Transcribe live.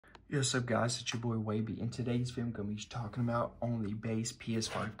Yo, what's up guys, it's your boy Wavy. In today's video, I'm going to be talking about on the base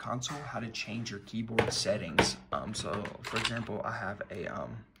PS5 console, how to change your keyboard settings. So for example, I have a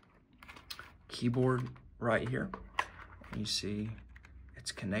keyboard right here. You see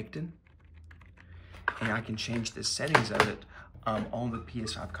it's connected. And I can change the settings of it on the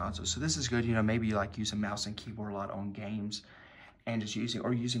PS5 console. So this is good, you know, maybe you like use a mouse and keyboard a lot on games and just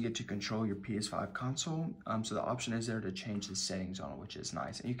using it to control your PS5 console. So the option is there to change the settings on it, which is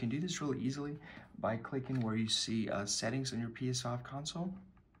nice. And you can do this really easily by clicking where you see settings on your PS5 console.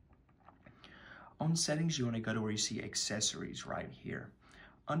 On settings, you want to go to where you see accessories right here.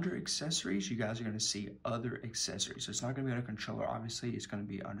 Under accessories, you guys are going to see other accessories. So it's not going to be on a controller, obviously. It's going to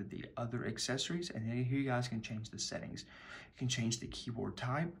be under the other accessories. And then here you guys can change the settings. You can change the keyboard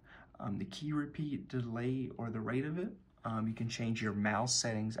type, the key repeat, delay, or the rate of it. You can change your mouse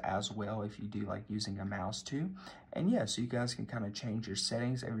settings as well if you do like using a mouse too. And yeah, so you guys can kind of change your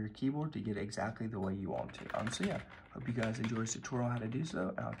settings of your keyboard to get exactly the way you want to. So yeah, hope you guys enjoy this tutorial on how to do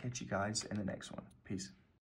so, and I'll catch you guys in the next one. Peace.